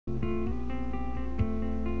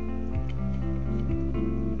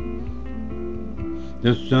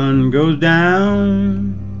The sun goes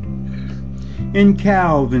down in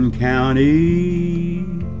Calvin County.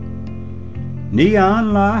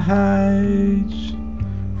 Neon lights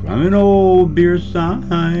from an old beer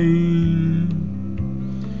sign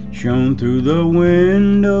shone through the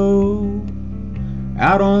window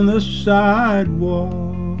out on the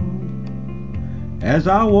sidewalk as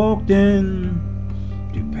I walked in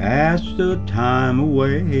to pass the time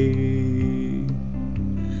away.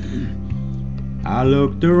 I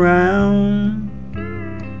looked around,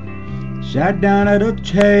 sat down at a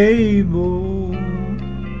table.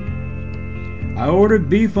 I ordered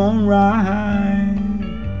beef on rye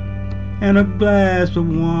and a glass of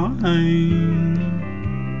wine.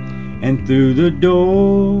 And through the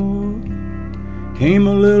door came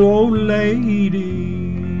a little old lady.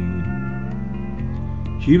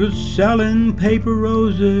 She was selling paper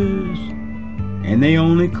roses, and they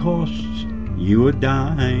only cost you a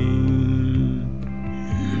dime.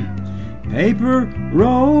 Paper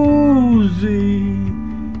Rosie,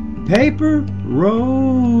 Paper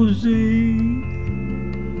Rosie.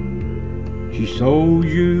 She sold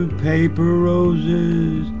you paper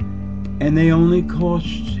roses, and they only cost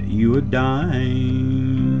you a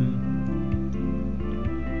dime.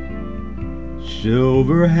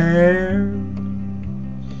 Silver hair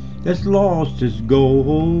that's lost its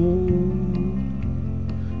gold,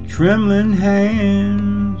 trembling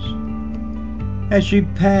hands as she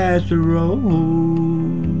passed the road.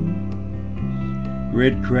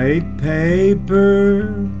 Red crepe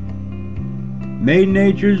paper made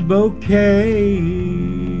nature's bouquet.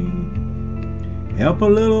 Help a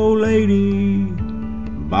little old lady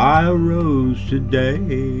buy a rose today.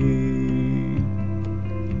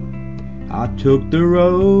 I took the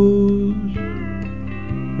rose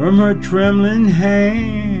from her trembling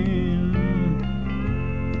hand.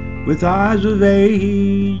 With eyes of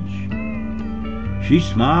age, she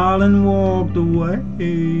smiled and walked away.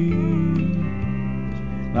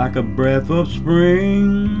 Like a breath of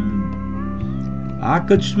spring, I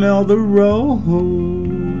could smell the rose.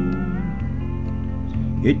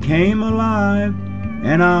 It came alive,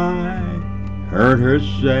 and I heard her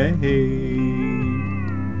say,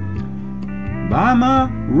 buy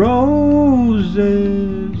my roses,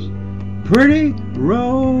 pretty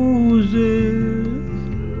roses.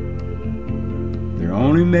 They're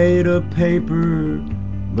only made of paper,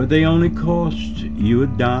 but they only cost you a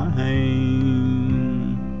dime.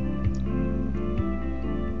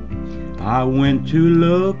 I went to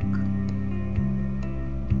look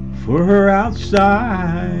for her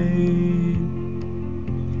outside.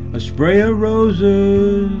 A spray of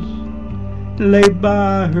roses lay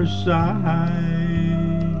by her side.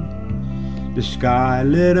 The sky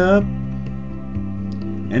lit up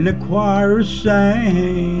and the choir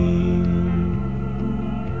sang.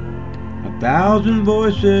 1,000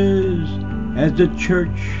 voices as the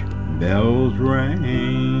church bells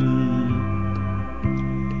rang.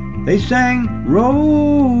 They sang,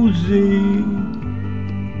 Rosie,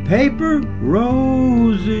 Paper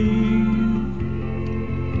Rosie.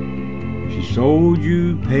 She sold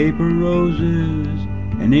you paper roses,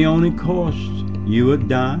 and they only cost you a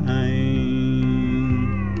dime.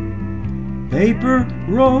 Paper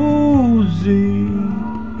Rosie,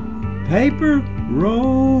 Paper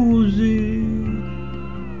Rosie.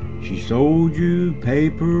 She sold you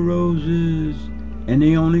paper roses, and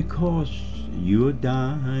they only cost you a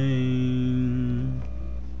dime.